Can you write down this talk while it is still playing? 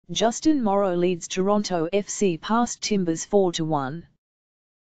Justin Morrow leads Toronto FC past Timbers 4-1.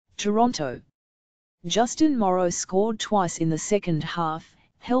 Toronto. Justin Morrow scored twice in the second half,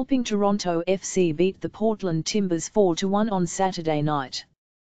 helping Toronto FC beat the Portland Timbers 4-1 on Saturday night.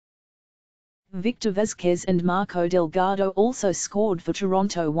 Victor Vazquez and Marco Delgado also scored for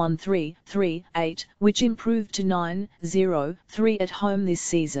Toronto 1-3-3-8, which improved to 9-0-3 at home this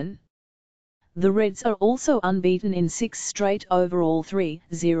season. The Reds are also unbeaten in 6 straight overall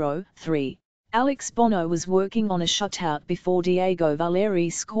 3-0-3. Alex Bono was working on a shutout before Diego Valeri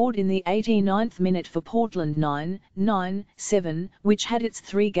scored in the 89th minute for Portland 9-7, which had its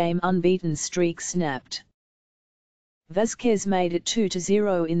 3-game unbeaten streak snapped. Vazquez made it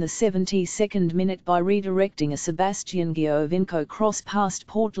 2-0 in the 72nd minute by redirecting a Sebastian Giovinco cross past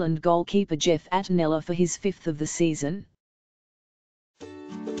Portland goalkeeper Jeff Attinella for his 5th of the season.